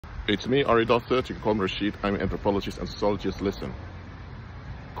It's me, Ari Doctor. You can call me Rashid. I'm an anthropologist and sociologist. Listen,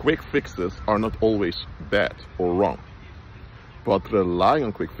 quick fixes are not always bad or wrong, but relying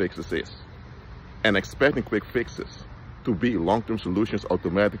on quick fixes is, and expecting quick fixes to be long-term solutions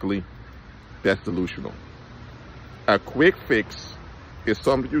automatically, that's delusional. A quick fix is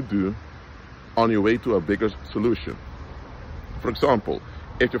something you do on your way to a bigger solution. For example,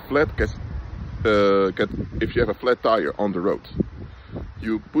 if your if you have a flat tire on the road,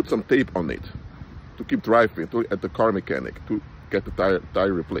 you put some tape on it to keep driving at the car mechanic to get the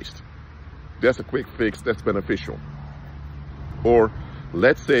tire replaced. That's a quick fix that's beneficial. Or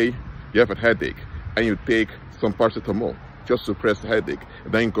let's say you have a headache and you take some paracetamol just to suppress the headache,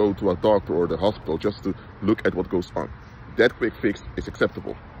 and then go to a doctor or the hospital just to look at what goes on. That quick fix is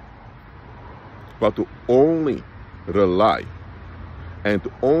acceptable. But to only rely and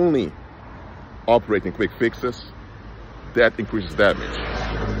to only operate in quick fixes, that increases damage.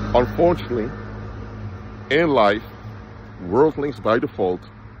 Unfortunately, in life, worldlings by default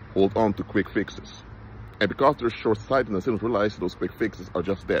hold on to quick fixes. And because they're short-sightedness, they don't realize those quick fixes are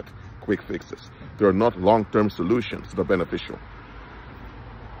just that, quick fixes. They are not long-term solutions that are beneficial.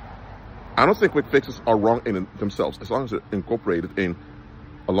 I don't think quick fixes are wrong in themselves, as long as they're incorporated in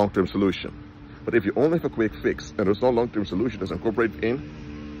a long-term solution. But if you only have a quick fix and there's no long-term solution that's incorporated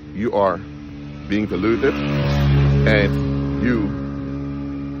in, you are being deluded, and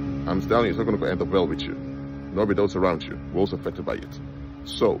I'm telling you, it's not going to end up well with you. Nor with those around you, who are also affected by it.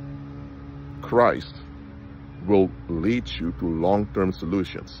 So, Christ will lead you to long-term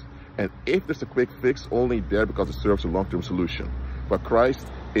solutions. And if there's a quick fix, only there because it serves a long-term solution. But Christ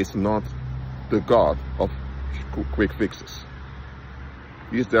is not the God of quick fixes.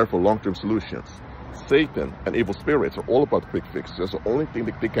 He is there for long-term solutions. Satan and evil spirits are all about quick fixes. That's the only thing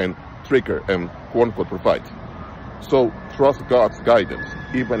that they can trigger and quote-unquote provide. So trust God's guidance,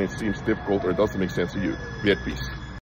 even when it seems difficult or it doesn't make sense to you. Be at peace.